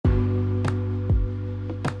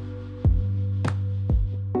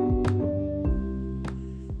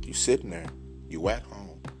You sitting there, you at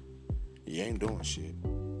home, you ain't doing shit.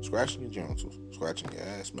 Scratching your genitals, scratching your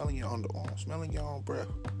ass, smelling your underarm, smelling your own breath.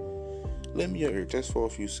 Lend me your ear just for a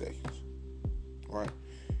few seconds. Right?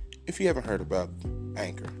 If you haven't heard about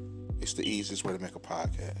Anchor, it's the easiest way to make a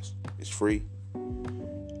podcast. It's free.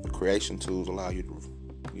 The creation tools allow you to,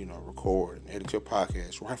 record and edit your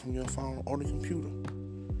podcast right from your phone or the computer.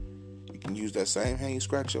 You can use that same hand you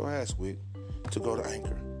scratch your ass with to go to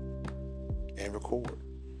Anchor and record.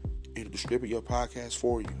 It'll distribute your podcast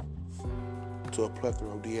for you to a plethora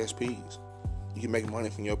of DSPs. You can make money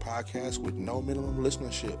from your podcast with no minimum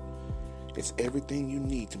listenership. It's everything you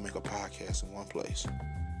need to make a podcast in one place.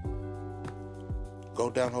 Go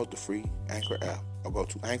download the free Anchor app or go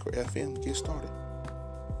to Anchor FM to get started.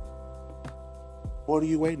 What are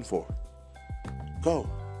you waiting for? Go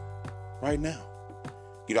right now.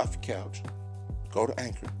 Get off your couch. Go to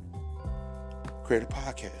Anchor. Create a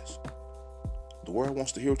podcast. The world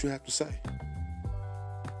wants to hear what you have to say.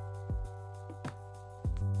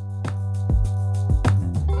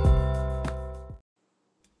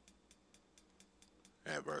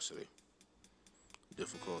 Adversity,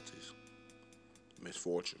 difficulties,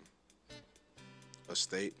 misfortune, a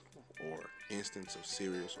state or instance of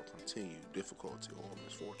serious or continued difficulty or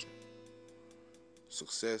misfortune.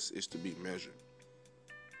 Success is to be measured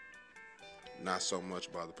not so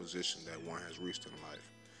much by the position that one has reached in life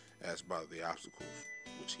as by the obstacles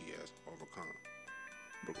which he has overcome.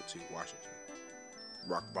 Booker T. Washington.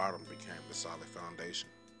 Rock bottom became the solid foundation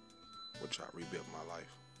which I rebuilt my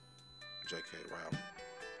life. J.K.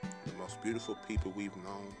 Rowling. The most beautiful people we've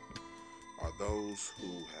known are those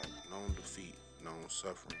who have known defeat, known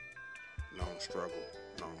suffering, known struggle,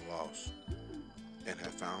 known loss, and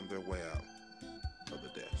have found their way out of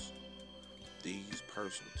the depths. These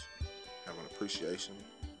persons have an appreciation,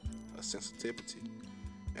 a sensitivity,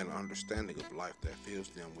 and an understanding of life that fills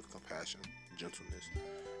them with compassion, gentleness,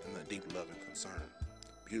 and a deep love and concern.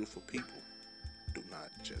 Beautiful people do not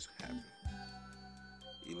just happen.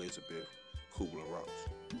 Elizabeth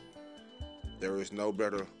Kubler-Ross. There is no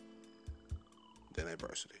better than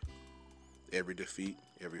adversity. Every defeat,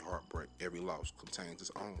 every heartbreak, every loss contains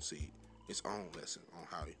its own seed, its own lesson on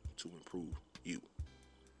how to improve you.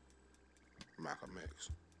 Malcolm X.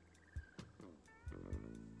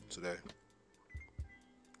 Today,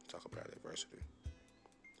 talk about adversity,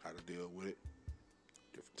 how to deal with it,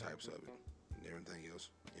 different types of it, and everything else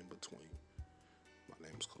in between. My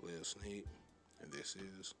name is Khalil Sneed, and this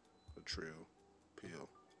is the Trill Pill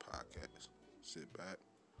Podcast. Sit back,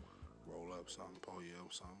 roll up something, pull you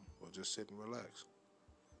up something, or just sit and relax.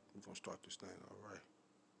 We're going to start this thing all right.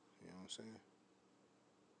 You know what I'm saying?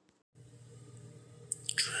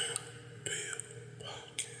 Trill Pill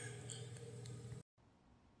Podcast.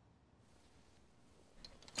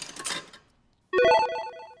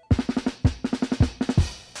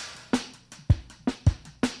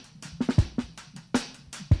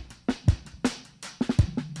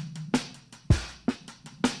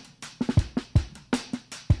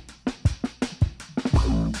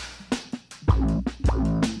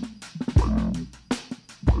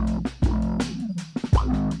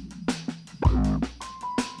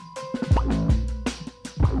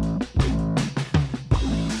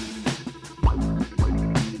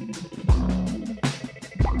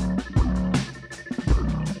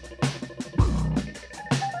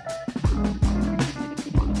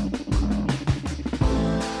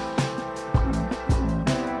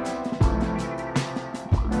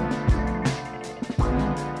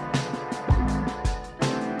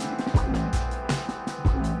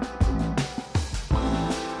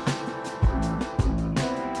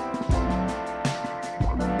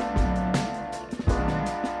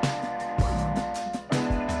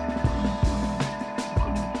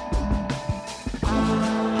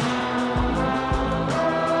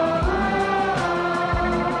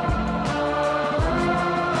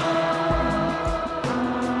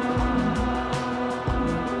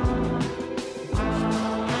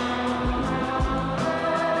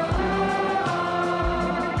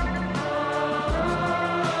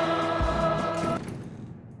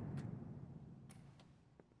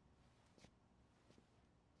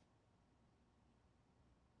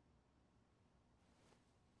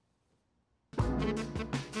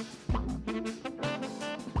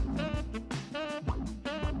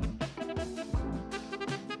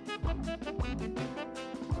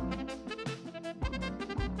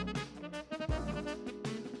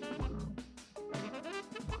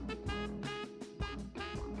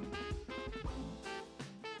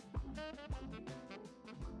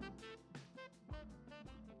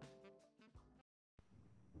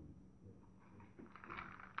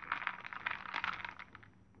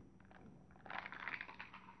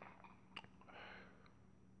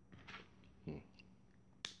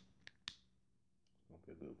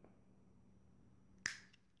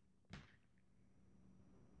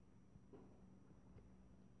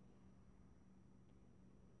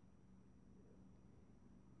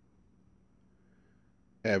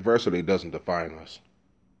 Adversity doesn't define us.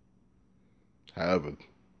 However,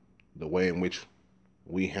 the way in which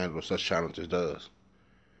we handle such challenges does.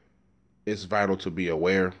 It's vital to be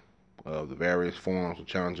aware of the various forms of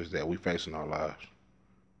challenges that we face in our lives.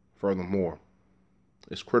 Furthermore,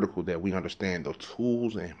 it's critical that we understand the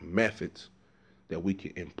tools and methods that we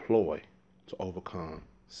can employ to overcome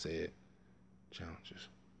said challenges.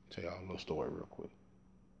 I'll tell y'all a little story real quick.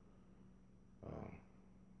 Um,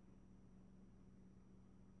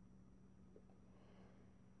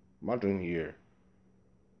 my junior year,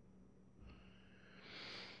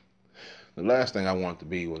 the last thing I wanted to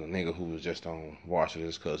be was a nigga who was just on varsity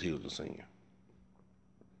just because he was a senior.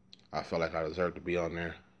 I felt like I deserved to be on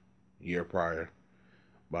there year prior,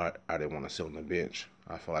 but I didn't want to sit on the bench.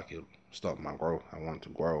 I felt like it stopped my growth. I wanted to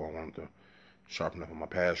grow. I wanted to sharpen up on my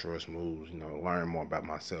pass rush moves, learn more about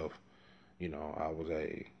myself. I was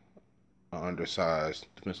a undersized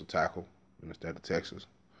defensive tackle in the state of Texas.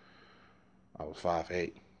 I was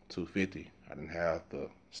 5'8", 250. I didn't have the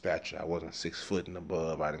stature. I wasn't 6 foot and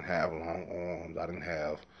above. I didn't have long arms. I didn't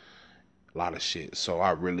have a lot of shit. So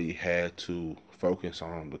I really had to focus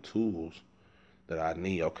on the tools that I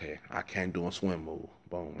need. Okay, I can't do a swim move.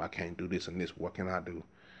 Boom. I can't do this and this. What can I do?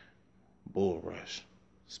 Bull rush,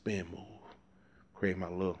 spin move, create my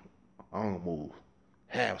little arm move,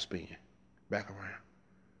 half spin, back around.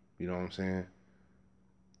 You know what I'm saying?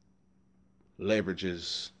 Leverage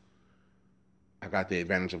is, I got the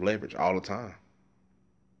advantage of leverage all the time.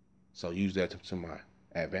 So use that to my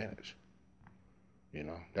advantage.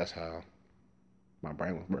 That's how my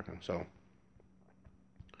brain was working. So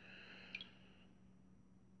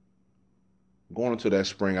going into that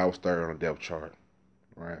spring, I was third on the depth chart,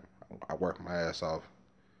 right? I worked my ass off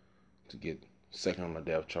to get second on the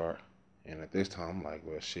depth chart. And at this time, I'm like,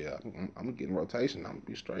 well, shit, I'm getting rotation. I'm gonna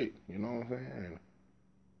be straight. You know what I'm saying?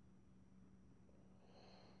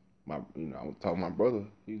 And I was talking to my brother.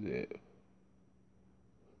 He said,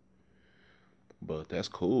 but that's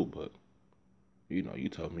cool. But you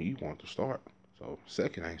told me you want to start, so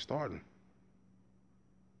second ain't starting.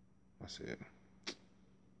 I said,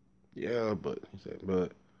 yeah, but he said,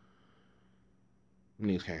 but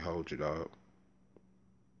niggas can't hold you, dog.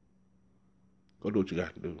 Go do what you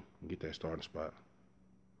got to do and get that starting spot.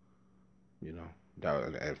 You know,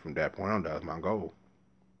 and from that point on, that was my goal.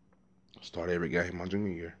 Start every game my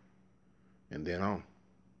junior year, and then on.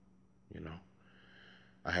 You know,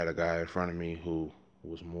 I had a guy in front of me who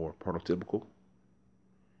was more prototypical,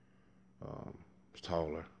 was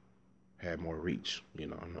taller, had more reach, in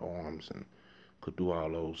the arms, and could do all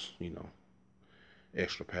those,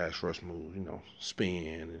 extra pass rush moves,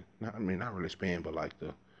 spin, and not really spin, but like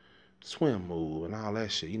the swim move and all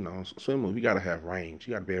that shit. Swim move, you gotta have range.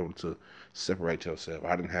 You gotta be able to separate yourself.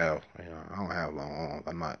 I don't have long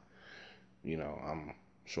arms. I'm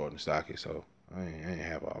short and stocky, so I ain't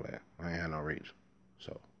have all that. I ain't have no reach.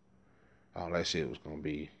 So all that shit was gonna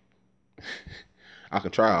be. I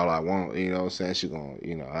could try all I want, what I'm saying? She gonna,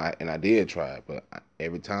 I did try, but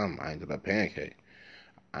every time I ended up pancake.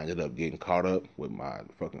 I ended up getting caught up with my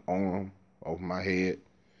fucking arm over my head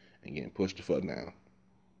and getting pushed the fuck down,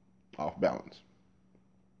 off balance.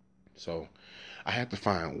 So I had to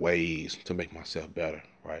find ways to make myself better,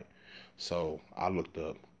 right? So I looked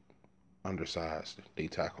up undersized D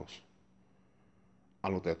tackles. I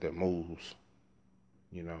looked at their moves.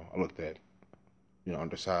 I looked at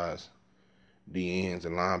undersized D ends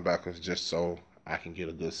and linebackers just so I can get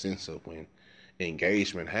a good sense of when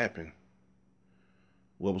engagement happened,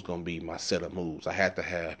 what was gonna be my set of moves. I had to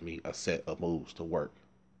have me a set of moves to work.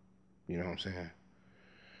 You know what I'm saying?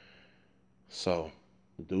 So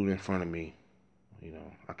the dude in front of me,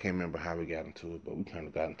 I can't remember how we got into it, but we kind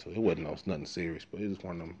of got into it. It wasn't nothing serious, but it was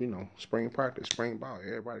one of them, spring practice, spring ball,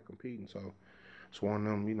 everybody competing. So it's one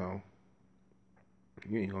of them,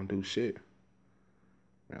 you ain't gonna do shit.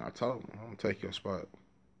 And I told him, I'm gonna take your spot.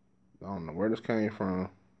 I don't know where this came from.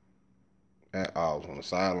 I was on the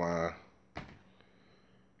sideline.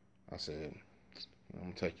 I said, I'm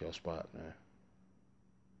gonna take your spot, man.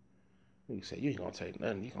 He said, you ain't gonna take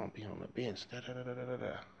nothing. You gonna be on the bench. Da, da, da, da, da, da.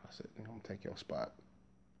 I said, I'm gonna take your spot.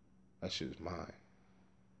 That shit is mine.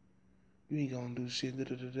 You ain't gonna do shit. Da,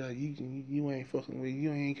 da, da, da. You ain't fucking with.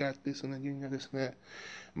 You ain't got this and that. You ain't got this and that.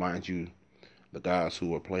 Mind you, the guys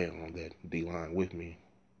who were playing on that D line with me,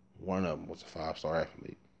 one of them was a 5-star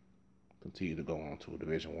athlete. Continued to go on to a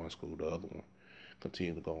Division I school. The other one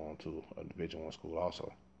continued to go on to a Division I school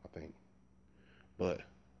also, I think. But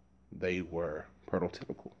they were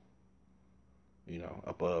prototypical.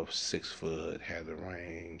 Above 6 foot, had the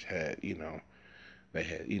range, they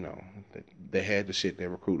had, they had the shit that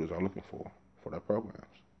recruiters are looking for their programs.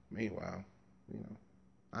 Meanwhile, you know,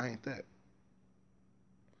 I ain't that.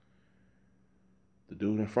 The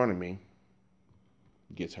dude in front of me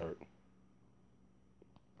gets hurt.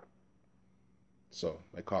 So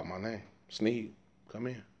they called my name. Sneed, come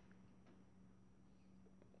in.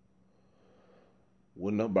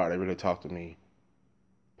 Wouldn't nobody really talk to me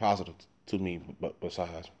positive to me but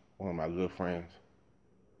besides one of my good friends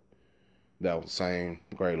that was the same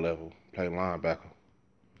grade level, played linebacker.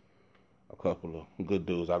 A couple of good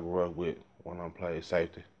dudes I grew up with. One of them played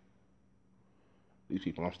safety. These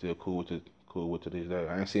people I'm still cool with to this day.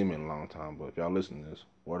 I ain't seen them in a long time, but if y'all listen to this,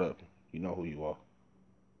 what up? You know who you are.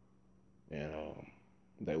 And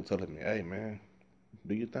they were telling me, hey man,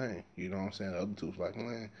 do your thing. You know what I'm saying? The other two was like,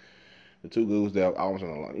 man, the two dudes that I was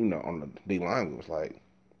on the on the D line was like,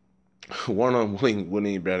 one of them wouldn't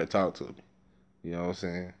even be able to talk to me. You know what I'm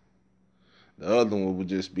saying? The other one would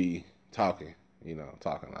just be talking,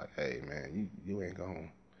 talking like, hey man, you ain't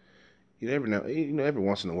going. Every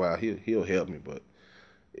once in a while he'll help me, but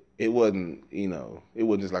it wasn't, it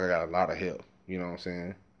wasn't just like I got a lot of help. You know what I'm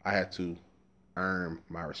saying? I had to earn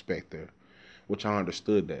my respect there, which I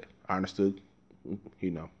understood that. I understood,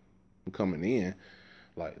 you know, coming in,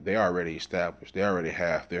 like they already established, they already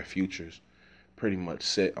have their futures pretty much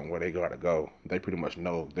set on where they gotta go. They pretty much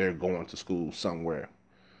know they're going to school somewhere.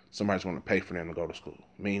 Somebody's going to pay for them to go to school.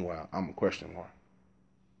 Meanwhile, I'm a question mark.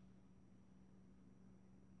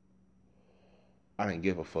 I didn't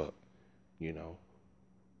give a fuck, you know.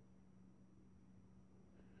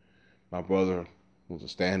 My brother was a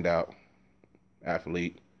standout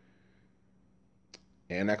athlete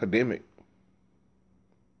and academic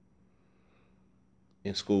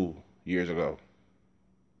in school years ago.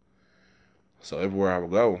 So everywhere I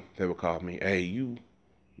would go, they would call me, "Hey, you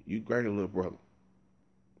great little brother.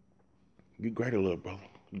 You great little brother.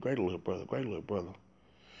 You great little brother. Great little brother."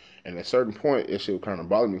 And at a certain point, it should kind of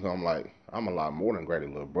bother me because I'm like, I'm a lot more than great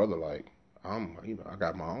little brother. Like, I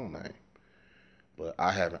got my own name, but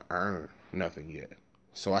I haven't earned nothing yet.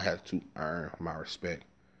 So I had to earn my respect.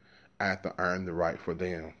 I had to earn the right for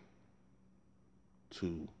them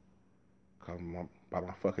to by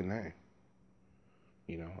my fucking name.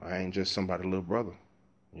 I ain't just somebody's little brother.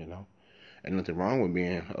 You know, ain't nothing wrong with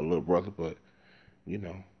being a little brother, but you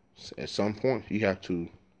know, at some point you have to,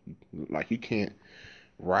 like, you can't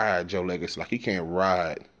ride your legacy. Like, you can't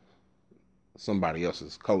ride somebody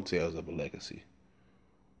else's coattails of a legacy.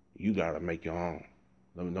 You gotta make your own.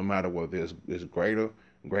 No matter whether it's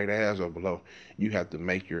great ass or below, you have to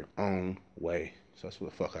make your own way. So that's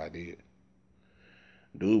what the fuck I did.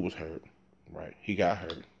 Dude was hurt, right? He got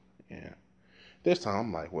hurt, and this time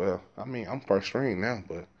I'm like, well, I mean, I'm first string now,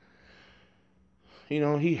 but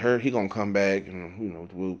he hurt. He gonna come back,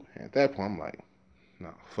 and whoop. At that point, I'm like, nah,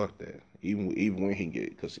 fuck that. Even when he get,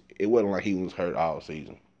 because it wasn't like he was hurt all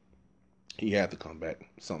season. He had to come back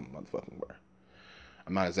some motherfucking way.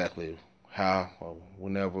 I'm not exactly how or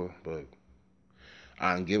whenever, but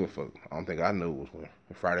I didn't give a fuck. I don't think I knew it was when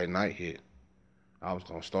Friday night hit. I was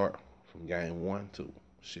gonna start from game 1 to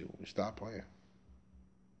shit when we stopped playing.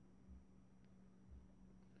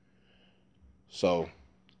 So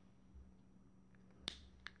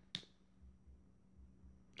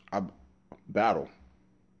I battle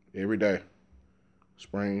every day.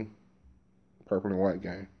 Spring, purple and white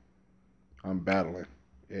game. I'm battling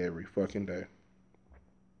every fucking day.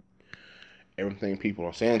 Everything people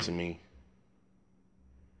are saying to me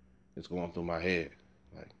is going through my head.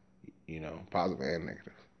 Like, positive and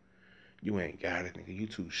negative. You ain't got it, nigga. You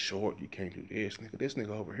too short. You can't do this, nigga. This nigga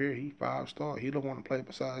over here, he 5-star. He don't want to play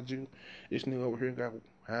beside you. This nigga over here got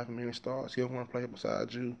half a million stars. He don't want to play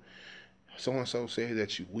beside you. So and so said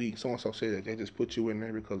that you weak. So and so said that they just put you in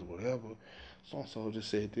there because of whatever. So and so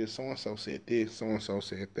just said this. So and so said this. So and so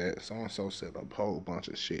said that. So and so said a whole bunch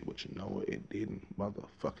of shit. But you know what? It didn't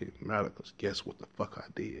motherfucking matter. Because guess what the fuck I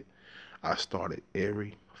did? I started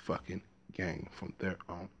every fucking game from there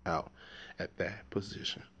on out at that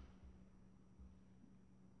position.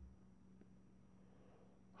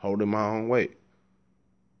 Holding my own weight.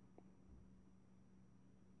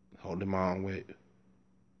 Holding my own weight.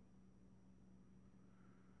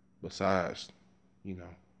 Besides, you know,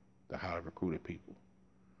 the highly recruited people.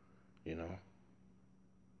 You know,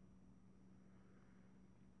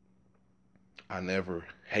 I never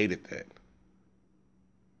hated that.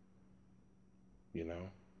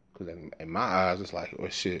 Because in my eyes, it's like, oh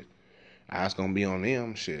shit, eyes gonna be on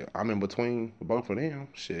them. Shit, I'm in between both of them.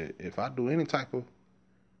 Shit, if I do any type of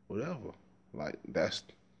whatever, like that's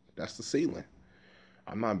the ceiling.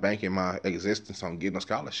 I'm not banking my existence on getting a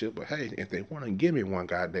scholarship, but hey, if they want to give me one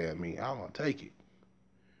goddamn me, I'm gonna take it.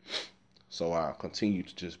 So I continue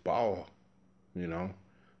to just ball, you know,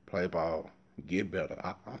 play ball, get better.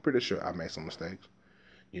 I'm pretty sure I made some mistakes,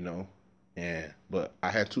 you know, but I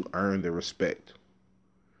had to earn their respect,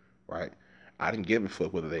 right? I didn't give a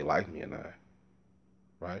fuck whether they liked me or not,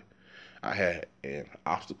 right? I had an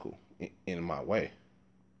obstacle in my way,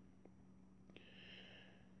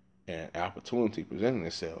 and opportunity presenting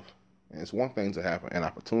itself. And it's one thing to have an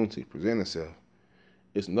opportunity present itself.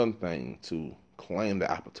 It's another thing to claim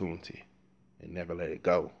the opportunity and never let it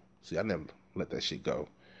go. See, I never let that shit go.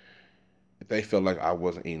 If they felt like I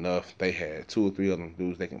wasn't enough, they had two or three other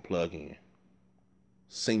dudes they can plug in.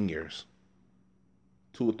 Seniors.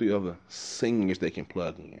 Two or three other seniors they can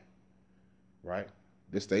plug in. Right?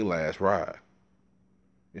 This they last ride.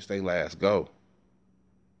 This they last go.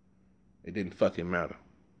 It didn't fucking matter.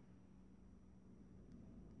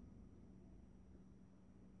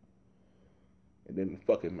 It didn't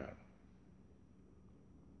fucking matter.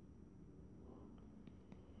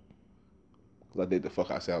 Because I did the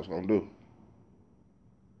fuck I said I was gonna do.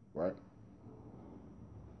 Right?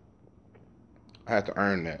 I had to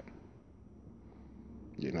earn that.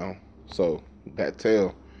 You know? So that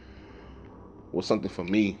tale was something for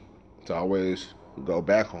me to always go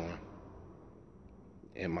back on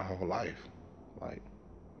in my whole life. Like,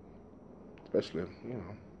 especially,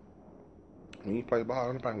 when you play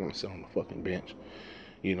ball, nobody want to sit on the fucking bench,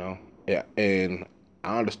 you know? Yeah, and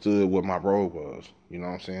I understood what my role was, you know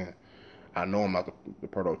what I'm saying? I know I'm not the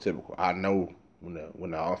prototypical. I know when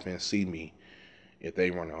the offense see me, if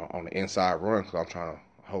they run on the inside run, because I'm trying to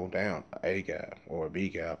hold down A gap or a B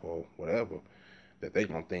gap or whatever, that they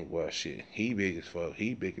gonna think, well, shit, he big as fuck,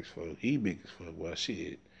 he big as fuck, he big as fuck. Well,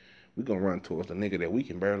 shit, we gonna run towards the nigga that we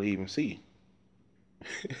can barely even see.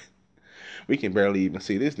 We can barely even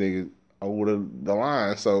see this nigga over the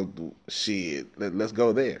line. So shit, let's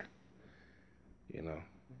go there. You know,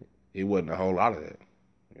 it wasn't a whole lot of that.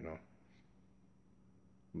 You know,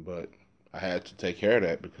 but I had to take care of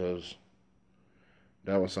that because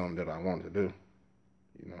that was something that I wanted to do.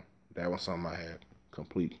 You know, that was something I had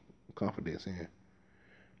complete confidence in.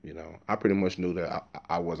 You know, I pretty much knew that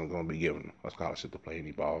I wasn't going to be given a scholarship to play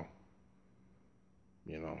any ball.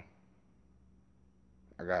 You know,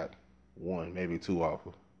 I got one, maybe two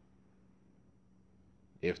offers,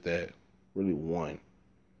 if that, really one.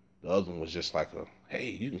 The other one was just like a, hey,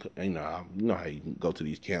 you can, you know how you can go to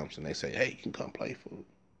these camps and they say, hey, you can come play for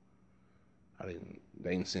it.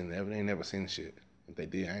 They ain't seen, they ain't never seen shit. If they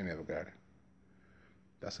did, I ain't never got it.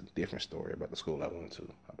 That's a different story about the school I went to,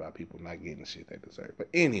 about people not getting the shit they deserve. But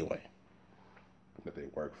anyway, that they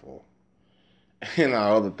work for, and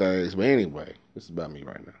all other things. But anyway, this is about me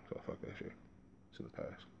right now. So fuck that shit. It's in the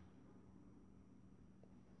past.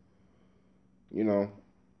 You know,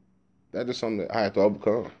 that's just something that I had to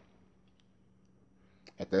overcome.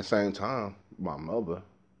 At that same time, my mother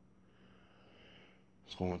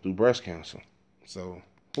was going through breast cancer. So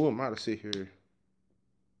who am I to sit here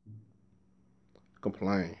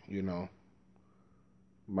complain? You know,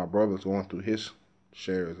 my brother's going through his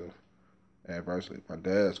shares of adversity. My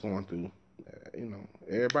dad's going through,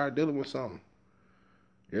 everybody dealing with something.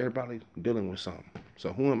 Everybody dealing with something.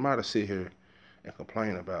 So who am I to sit here and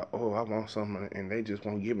complain about, oh, I want something and they just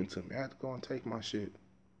won't give it to me? I have to go and take my shit.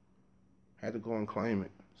 I had to go and claim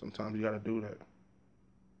it. Sometimes you gotta do that.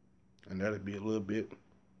 And that'll be a little bit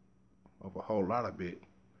of a whole lot of bit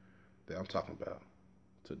that I'm talking about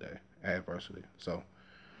today. Adversity. So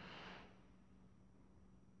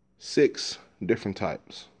 6 different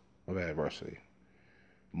types of adversity.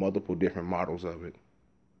 Multiple different models of it.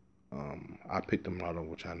 I picked the model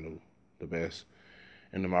which I knew the best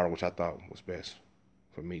and the model which I thought was best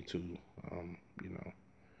for me to, you know,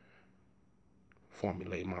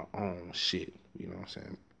 formulate my own shit. You know what I'm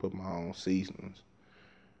saying? Put my own seasonings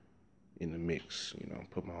in the mix. You know,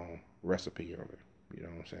 put my own recipe on it. You know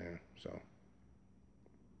what I'm saying? So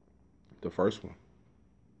the first one,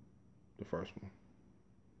 the first one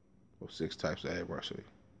of 6 types of adversity.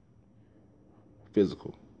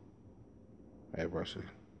 Physical adversity.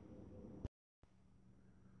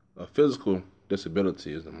 A physical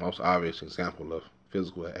disability is the most obvious example of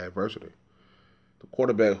physical adversity. The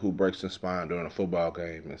quarterback who breaks his spine during a football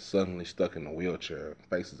game is suddenly stuck in a wheelchair and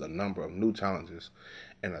faces a number of new challenges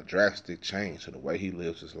and a drastic change to the way he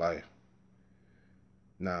lives his life.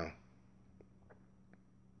 Now,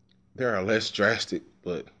 there are less drastic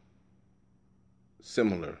but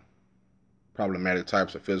similar problematic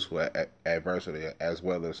types of physical adversity as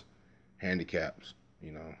well as handicaps,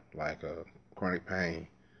 like chronic pain,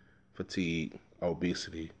 fatigue,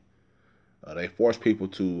 obesity. They force people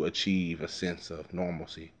to achieve a sense of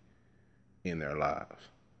normalcy in their lives.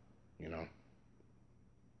 You know,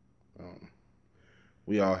 um,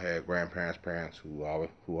 we all had grandparents, parents who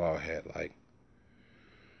all had like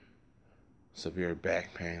severe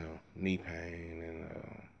back pain or knee pain, and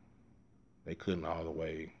they couldn't all the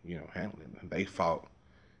way, handle it. They fought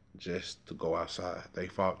just to go outside. They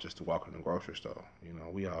fought just to walk in the grocery store.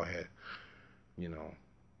 We all had, you know,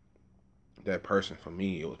 that person. For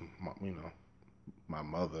me, it was, my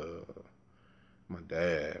mother, my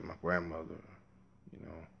dad, my grandmother, you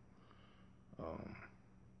know, um,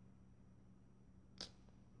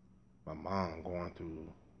 my mom going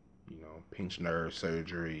through, pinched nerve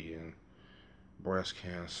surgery and breast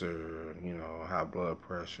cancer, high blood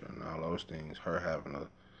pressure and all those things. Her having a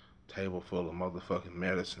table full of motherfucking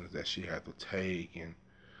medicines that she had to take, and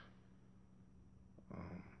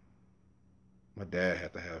um, my dad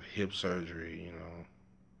had to have hip surgery.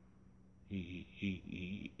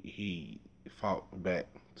 He fought back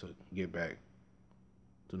to get back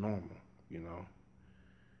to normal. You know,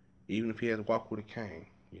 even if he had to walk with a cane.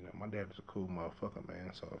 My dad is a cool motherfucker,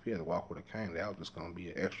 man. So if he had to walk with a cane, that was just gonna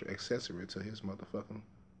be an extra accessory to his motherfucking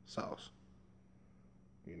sauce.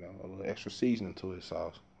 A little extra seasoning to his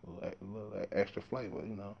sauce, a little extra flavor.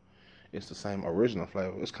 It's the same original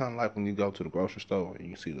flavor. It's kind of like when you go to the grocery store and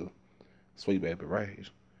you see the Sweet Baby Ray's,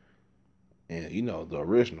 and the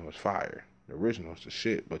original is fire. The original is the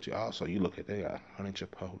shit. But you look at, they got honey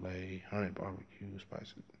chipotle, honey barbecue,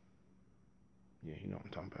 spicy. Yeah, you know what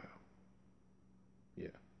I'm talking about. Yeah,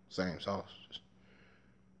 same sauce,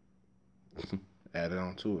 just add it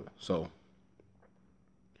on to it. So,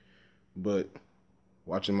 but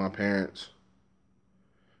watching my parents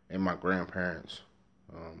and my grandparents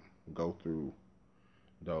um, go through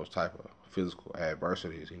those type of physical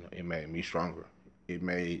adversities, it made me stronger. It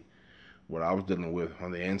made what I was dealing with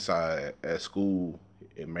on the inside at school,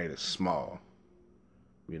 it made it small.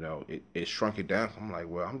 It shrunk it down. I'm like,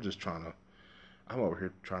 well, I'm over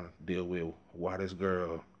here trying to deal with why this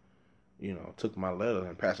girl, took my letter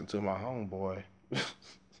and passed it to my homeboy.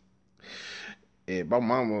 And my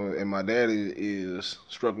mama and my daddy is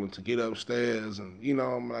struggling to get upstairs, and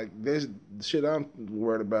I'm like, this shit I'm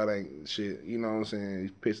worried about ain't shit. You know what I'm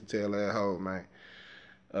saying? Piss and tail that hoe, man.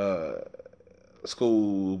 Uh,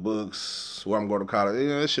 School books, where I'm going to college.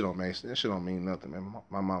 That shit don't mean nothing, man.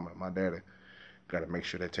 My mama and my daddy got to make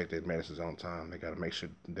sure they take their medicines on time. They got to make sure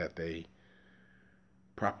that they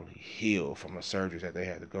properly heal from the surgeries that they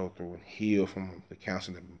had to go through and heal from the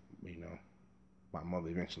cancer that my mother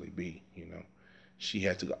eventually beat. She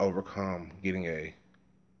had to overcome getting a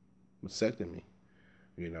mastectomy.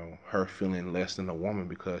 Her feeling less than a woman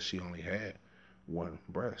because she only had one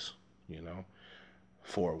breast. You know,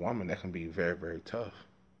 for a woman that can be very, very tough.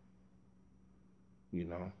 You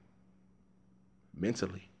know,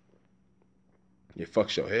 mentally, it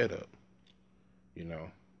fucks your head up. You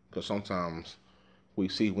know, because sometimes we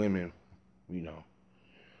see women, you know,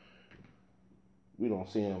 we don't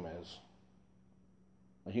see them as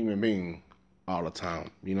a human being all the time.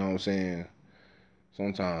 You know what I'm saying?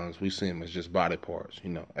 Sometimes we see them as just body parts,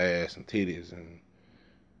 ass and titties and,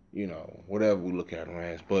 whatever we look at them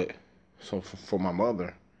as. But so for my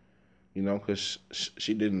mother, because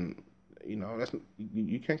she didn't, that's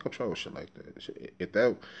you can't control shit like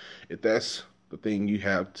that. If that's the thing you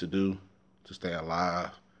have to do to stay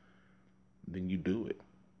alive, then you do it.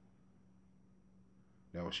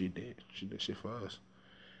 That's what she did. She did shit for us.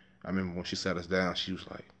 I remember when she sat us down, she was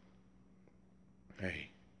like, "Hey,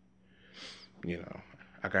 you know,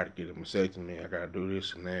 I got to get a vasectomy. I got to do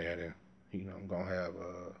this and that, and I'm gonna have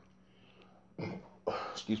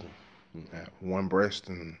excuse me, have one breast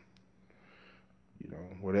and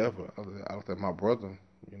whatever." I looked at my brother,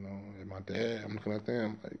 and my dad. I'm looking at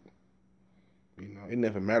them like, it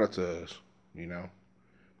never mattered to us. It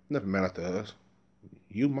never mattered to us.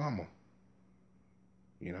 You mama,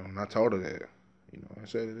 and I told her that. I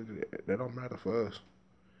said that don't matter for us.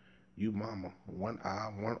 You mama, one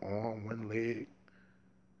eye, one arm, one leg.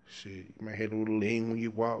 Shit, you may have a little lean when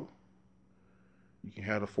you walk. You can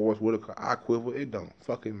have the Forest Whitaker eye quiver. It don't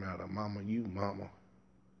fucking matter, mama. You mama.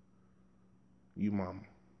 You mama.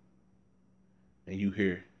 And you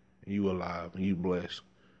here. And you alive. And you blessed.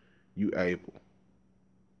 You able.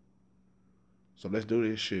 So let's do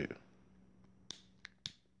this shit.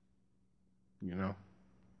 You know?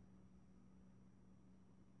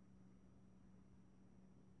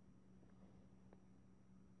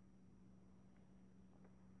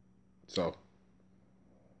 So,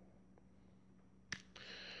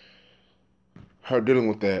 her dealing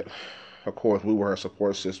with that, of course, we were her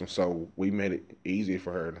support system, so we made it easy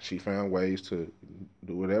for her. And she found ways to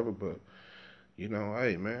do whatever, but,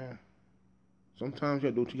 hey, man, sometimes you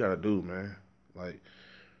gotta do what you gotta do, man. Like,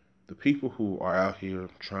 the people who are out here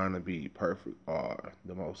trying to be perfect are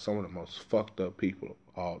some of the most fucked up people of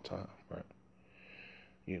all time, right?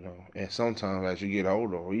 And sometimes as you get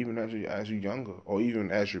older, or even as you're younger, or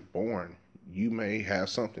even as you're born, you may have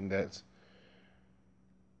something that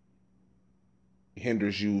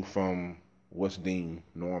hinders you from what's deemed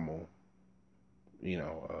normal,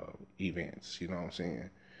 events. You know what I'm saying?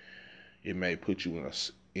 It may put you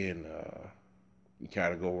in a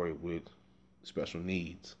category with special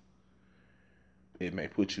needs. It may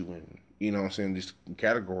put you in, what I'm saying, these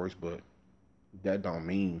categories, but that don't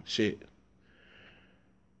mean shit.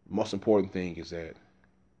 Most important thing is that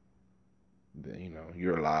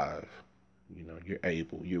you're alive. You're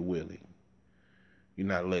able. You're willing. You're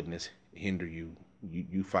not letting this hinder you.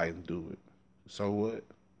 You fighting through it. So what?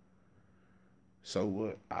 So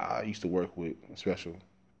what? I used to work with special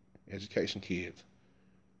education kids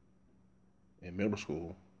in middle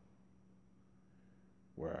school,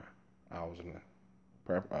 where I was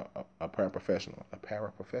a paraprofessional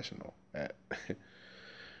at,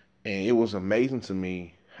 and it was amazing to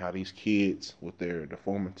me how these kids with their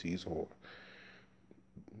deformities or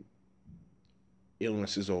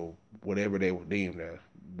illnesses or whatever they were deemed as,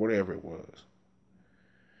 whatever it was,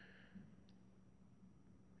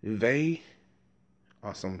 they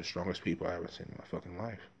are some of the strongest people I ever seen in my fucking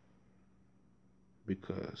life.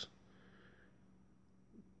 Because,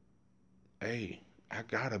 hey, I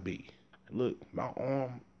gotta be. Look, my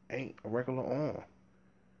arm ain't a regular arm.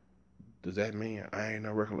 Does that mean I ain't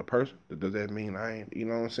a regular person? Does that mean I ain't, you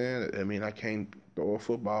know what I'm saying? I mean I can't throw a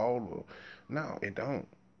football or no, it don't.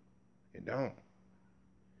 It don't.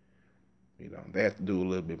 They have to do a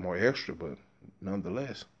little bit more extra, but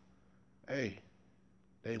nonetheless, hey,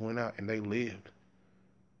 they went out and they lived.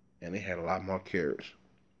 And they had a lot more courage.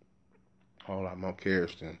 A whole lot more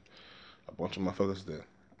courage than a bunch of motherfuckers that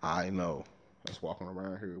I know that's walking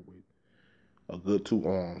around here with a good two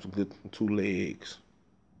arms, good two legs,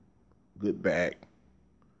 good back,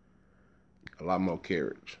 a lot more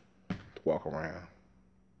courage to walk around,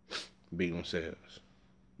 be themselves,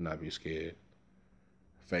 not be scared,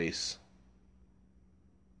 face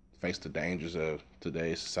face the dangers of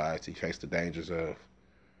today's society, face the dangers of,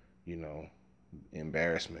 you know,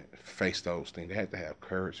 embarrassment, face those things. They have to have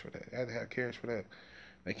courage for that. They have to have courage for that.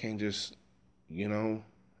 They can't just, you know,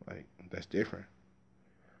 like that's different.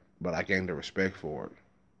 But I gained the respect for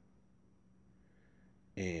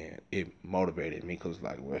it, and it motivated me because,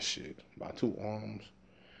 like, well, shit, my two arms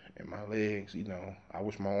and my legs, I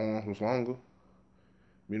wish my arms was longer.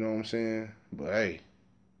 You know what I'm saying? But hey,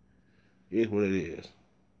 it is what it is.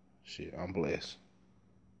 Shit, I'm blessed.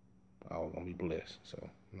 I was gonna be blessed, so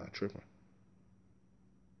I'm not tripping.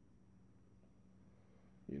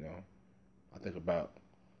 You know, I think about,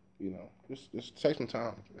 just take some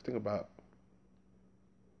time. Think about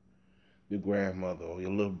your grandmother or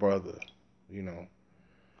your little brother, you know,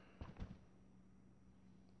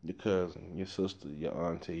 your cousin, your sister, your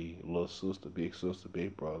auntie, your little sister,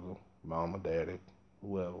 big brother, mama, daddy,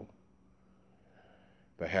 whoever,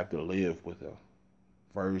 that have to live with a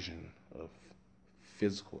version of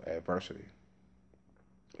physical adversity.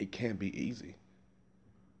 It can't be easy,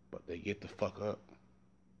 but they get the fuck up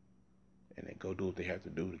and they go do what they have to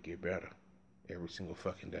do to get better every single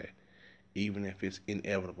fucking day. Even if it's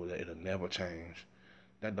inevitable that it'll never change,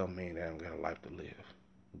 that don't mean they don't got a life to live.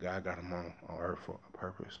 God got them on earth for a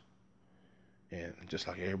purpose. And just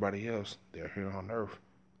like everybody else, they're here on earth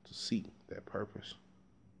to seek that purpose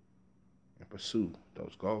and pursue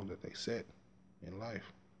those goals that they set in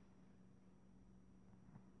life.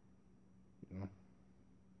 You know?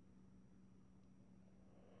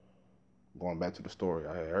 Going back to the story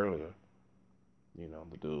I had earlier,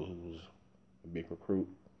 the dude who was a big recruit,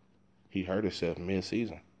 he hurt himself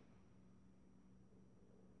mid-season.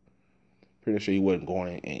 Pretty sure he wasn't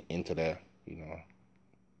going into that, like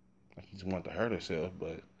he just wanted to hurt himself,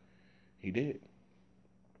 but he did.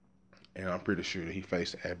 And I'm pretty sure that he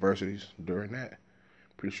faced adversities during that.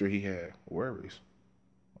 Pretty sure he had worries.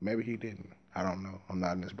 Maybe he didn't. I don't know. I'm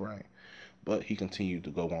not in his brain. But he continued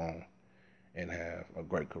to go on and have a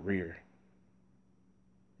great career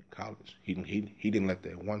in college. He didn't let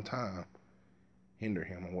that one time hinder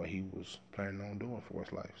him on what he was planning on doing for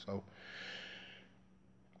his life. So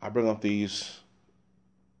I bring up these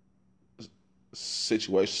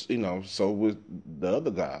situations, so with the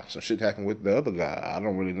other guy, some shit happened with the other guy. I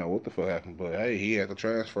don't really know what the fuck happened, but hey, he had to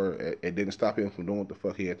transfer. It didn't stop him from doing what the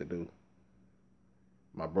fuck he had to do.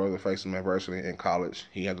 My brother faced some adversity in college.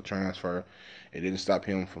 He had to transfer. It didn't stop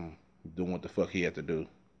him from doing what the fuck he had to do.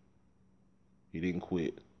 He didn't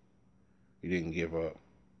quit. He didn't give up.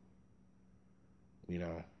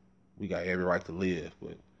 We got every right to live,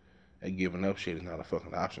 but that giving up shit is not a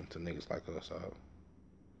fucking option to niggas like us.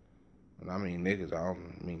 And I mean niggas, I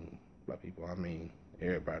don't mean black people, I mean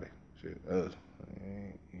Everybody. Shit, us.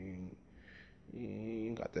 You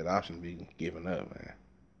ain't got that option to be giving up, man.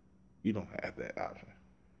 You don't have that option.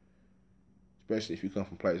 Especially if you come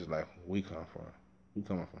from places like we come from. We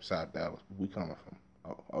coming from South Dallas. We coming from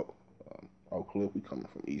Oak Cliff. We coming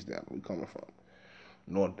from East Dallas. We coming from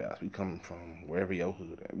North Dallas. We coming from wherever your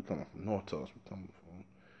hood at. We coming from North Tulsa. We coming from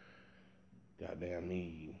goddamn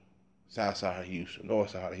me South side of Houston,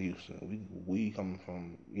 North side of Houston. We coming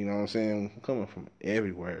from, you know what I'm saying? We coming from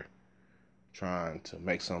everywhere, trying to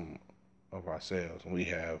make some of ourselves, and we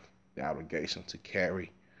have the obligation to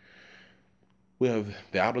carry. We have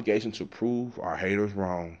the obligation to prove our haters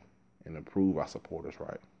wrong and to prove our supporters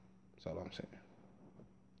right. That's all I'm saying.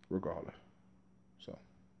 Regardless. So,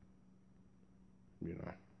 you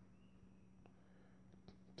know,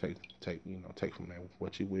 take from that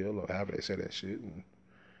what you will, or however they say that shit, and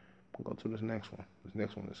we'll go to this next one. This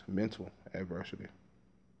next one is mental adversity.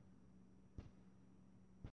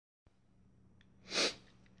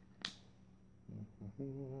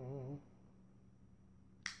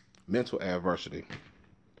 Mental adversity.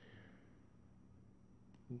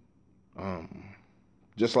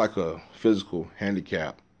 Just like a physical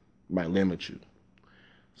handicap might limit you,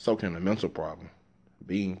 so can a mental problem.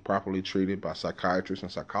 Being properly treated by psychiatrists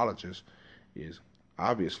and psychologists is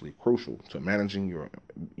obviously crucial to managing your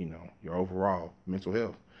overall mental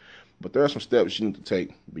health. But there are some steps you need to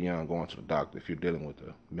take beyond going to the doctor if you're dealing with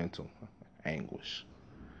a mental anguish.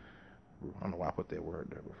 I don't know why I put that word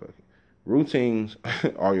there, but fuck it. Routines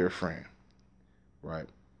are your friend, right?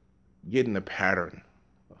 Get in the pattern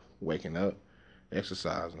of waking up,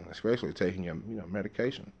 exercising, especially taking your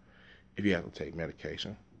medication. If you have to take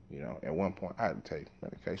medication, at one point I had to take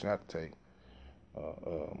medication. I had to take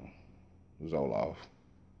Zoloft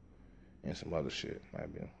and some other shit. Might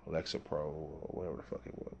have been Lexapro or whatever the fuck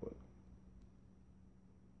it was, but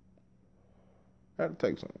I had to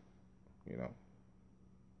take some.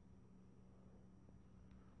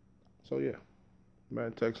 So yeah, I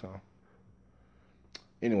had to take some.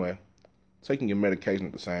 Anyway, taking your medication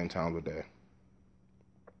at the same time of the day.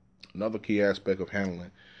 Another key aspect of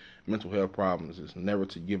handling mental health problems is never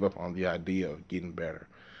to give up on the idea of getting better.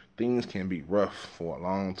 Things can be rough for a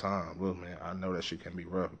long time. Look, man, I know that shit can be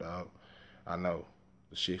rough, dog. I know.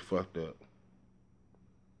 The shit fucked up.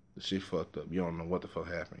 The shit fucked up. You don't know what the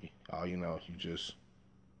fuck happened. All you know is you just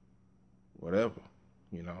whatever.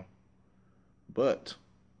 But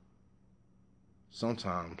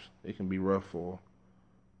sometimes it can be rough for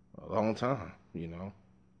a long time.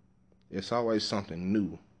 It's always something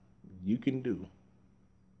new you can do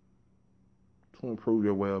to improve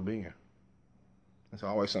your well-being. It's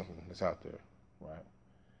always something that's out there, right?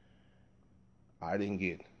 I didn't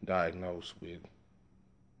get diagnosed with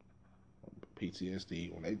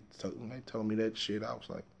PTSD when they told me that shit. I was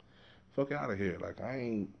like, fuck out of here. Like, I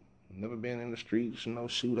ain't never been in the streets, no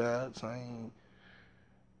shootouts. I ain't,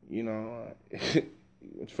 what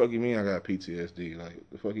the fuck you mean I got PTSD? Like,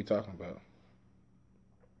 the fuck you talking about?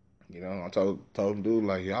 I told him, dude,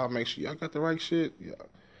 like, y'all make sure y'all got the right shit. Yeah.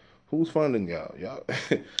 Who's funding y'all? Y'all,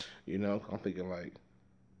 I'm thinking like,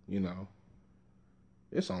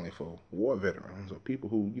 it's only for war veterans or people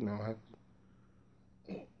who, have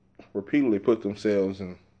repeatedly put themselves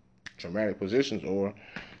in traumatic positions or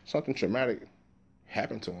something traumatic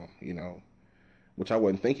happened to them, which I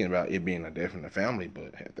wasn't thinking about it being a death in the family.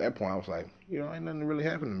 But at that point, I was like, ain't nothing really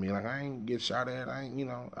happened to me. Like, I ain't get shot at. I ain't,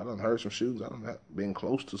 I done heard some shootings. I done been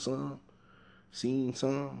close to some, seen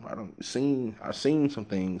some. I've seen some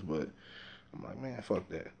things, but I'm like, man, fuck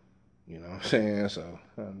that. You know what I'm saying? So,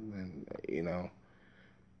 and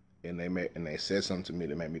they said something to me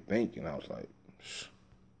that made me think, and I was like,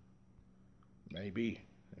 maybe.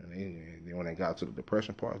 And then when they got to the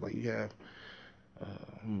depression part, like, you have,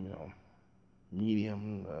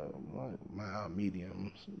 medium, mild,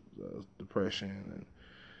 medium depression and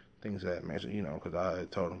things of that nature. Because I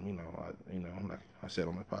had told them, like I said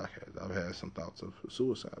on my podcast, I've had some thoughts of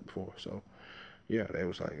suicide before. So yeah, they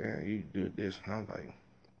was like, yeah, you do this, and I was like,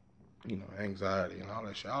 anxiety and all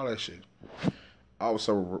that shit, I was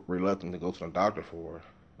so reluctant to go to the doctor for.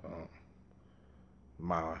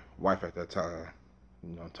 My wife at that time,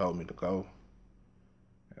 told me to go.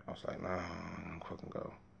 And I was like, nah, I'm gonna fucking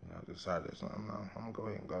go. I decided, no, I'm gonna go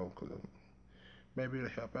ahead and go because maybe it'll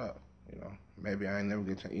help out. Maybe I ain't never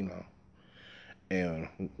get to. And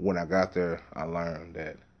when I got there, I learned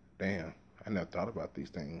that, damn, I never thought about these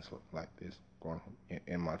things like this growing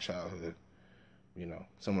in my childhood.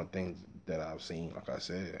 Some of the things that I've seen, like I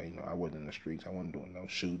said, I wasn't in the streets. I wasn't doing no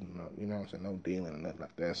shooting, no dealing and nothing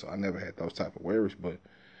like that. So I never had those type of worries, but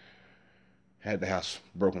had the house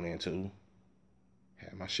broken into,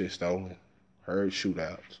 had my shit stolen, heard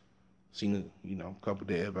shootouts, seen, a couple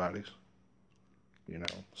dead bodies,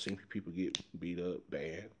 seen people get beat up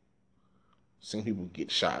bad, seen people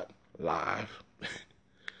get shot live.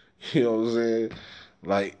 You know what I'm saying?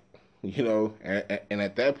 Like, and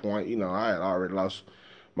at that point, I had already lost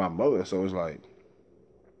my mother, so it's like,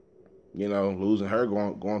 losing her,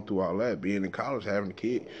 going through all that, being in college, having a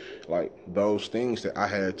kid, like those things that I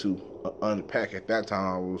had to unpack at that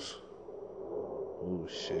time was, oh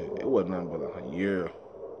shit, it wasn't nothing but a year,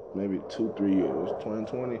 maybe 2, 3 years,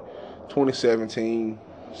 2020, 2017.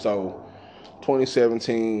 So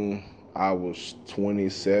 2017, I was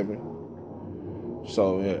 27.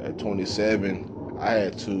 So yeah, at 27, I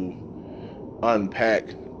had to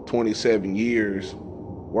unpack 27 years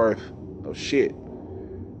worth of shit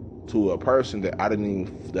to a person that that I don't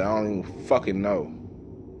even fucking know.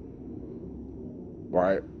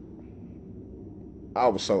 Right? I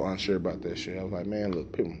was so unsure about that shit. I was like, man,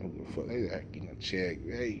 look, people don't give a fuck. They check.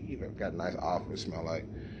 Hey, got a nice office, smell like,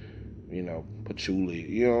 patchouli.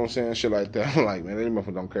 You know what I'm saying? Shit like that. I'm like, man, they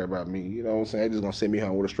motherfuckers don't care about me. You know what I'm saying? They just gonna send me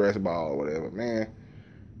home with a stress ball or whatever. Man,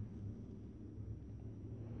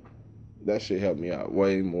 that shit helped me out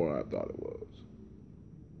way more than I thought it was.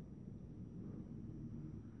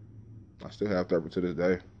 I still have therapy to this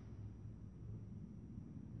day.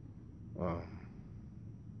 Um,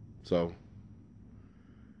 so,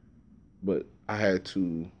 but I had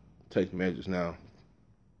to take measures now.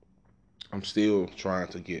 I'm still trying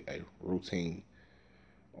to get a routine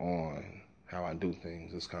on how I do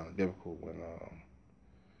things. It's kind of difficult when,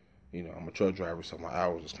 I'm a truck driver, so my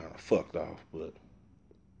hours is kind of fucked off. But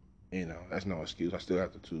that's no excuse. I still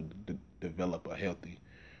have to develop a healthy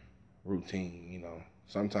routine.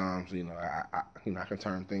 Sometimes I can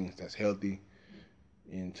turn things that's healthy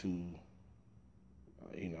into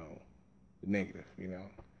negative.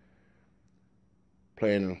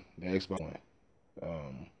 Playing the Xbox.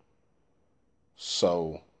 Um,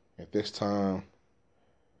 so at this time,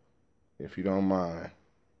 if you don't mind,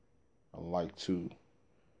 I'd like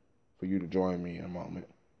for you to join me in a moment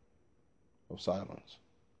of silence.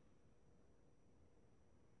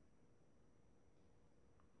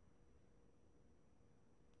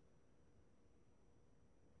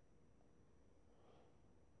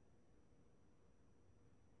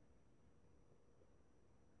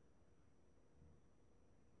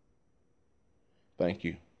 Thank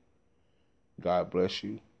you. God bless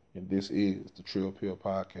you. And this is the Trill Pill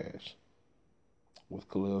Podcast with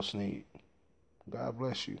Khalil Sneed. God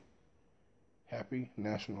bless you. Happy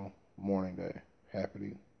National Morning Day.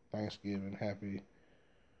 Happy Thanksgiving. Happy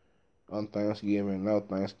unthanksgiving, no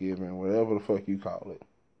Thanksgiving, whatever the fuck you call it.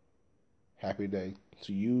 Happy day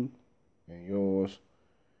to you and yours.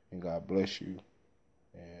 And God bless you.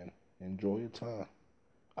 And enjoy your time.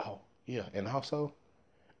 Oh, yeah. And also,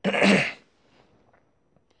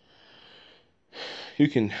 you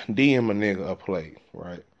can DM a nigga a plate,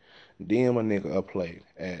 right? DM a nigga a plate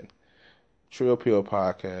at Trill Pill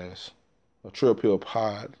Podcast, or Trill Pill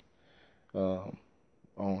Pod, um,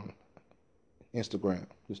 on Instagram.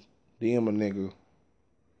 Just DM a nigga,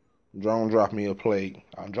 drone drop me a plate.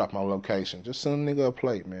 I'll drop my location. Just send a nigga a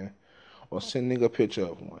plate, man. Or send a nigga a picture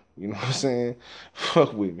of one. You know what I'm saying?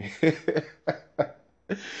 Fuck with me.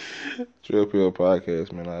 Trill Pill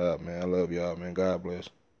Podcast, man. I love y'all, man. God bless.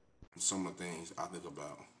 Some of the things I think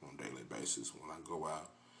about on a daily basis when I go out,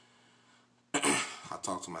 I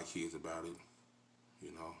talk to my kids about it.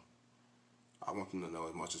 You know, I want them to know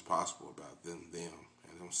as much as possible about them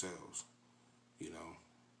and themselves. You know,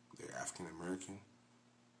 they're African American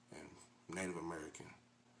and Native American,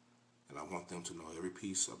 and I want them to know every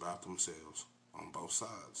piece about themselves on both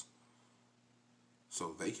sides,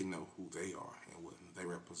 so they can know who they are and what they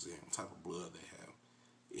represent, what type of blood they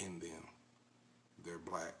have in them. They're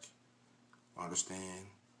black. Understand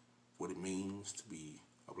what it means to be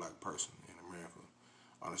a black person in America.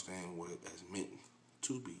 Understand what it has meant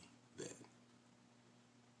to be that.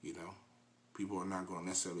 People are not going to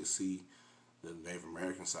necessarily see the Native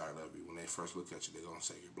American side of you. When they first look at you, they're going to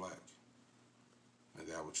say you're black. And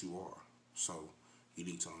that's what you are. So you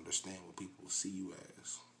need to understand what people see you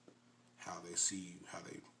as, how they see you,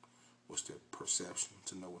 what's their perception,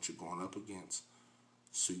 to know what you're going up against,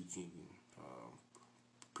 so you can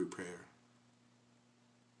prepare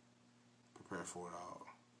for it all.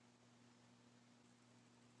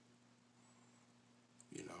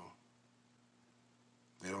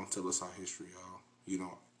 They don't tell us our history,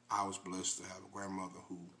 y'all. I was blessed to have a grandmother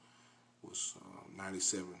who was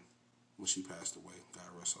 97 when she passed away. God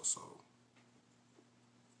rest her soul.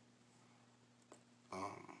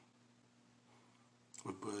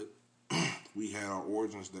 But we had our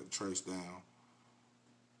origins that traced down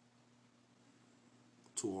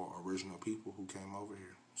to our original people who came over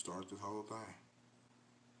here, started this whole thing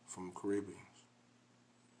from the Caribbeans.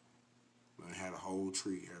 And had a whole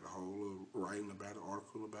tree, had a whole little writing about it,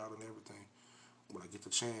 article about it, and everything. When I get the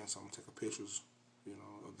chance, I'm gonna take pictures,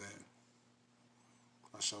 of that.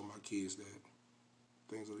 I show my kids that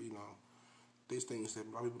things that these things that a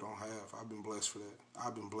lot of people don't have. I've been blessed for that.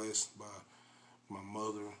 I've been blessed by my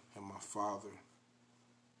mother and my father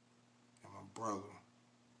and my brother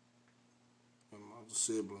and my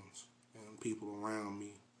siblings and people around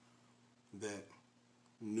me that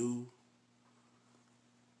knew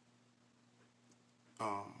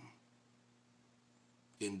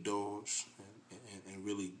indulged and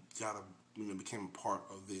really became a part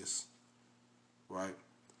of this, right?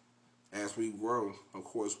 As we grow, of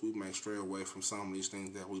course, we may stray away from some of these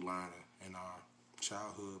things that we learned in our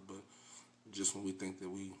childhood, but just when we think that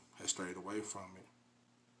we have strayed away from it,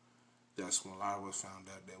 that's when a lot of us found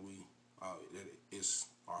out that it's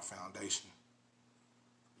our foundation.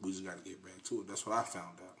 We just got to get back to it. That's what I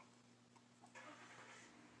found out.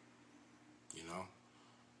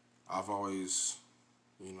 I've always,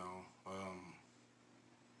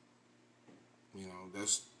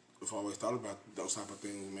 that's I've always thought about those type of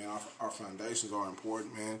things, man. Our foundations are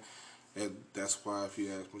important, man. And that's why if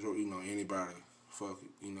you ask, anybody, fuck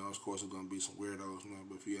it, of course there's gonna be some weirdos,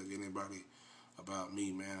 but if you ask anybody about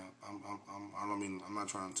me, man, I'm not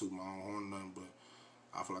trying to toot my own horn or nothing, but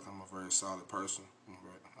I feel like I'm a very solid person, I'm a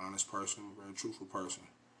very honest person, I'm a very truthful person.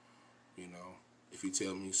 If you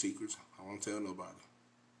tell me secrets, I won't tell nobody.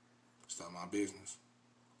 It's not my business.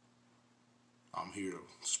 I'm here to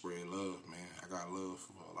spread love, man. I got love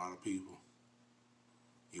for a lot of people.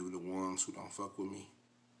 Even the ones who don't fuck with me.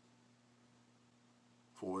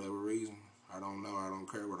 For whatever reason. I don't know. I don't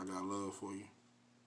care, but I got love for you.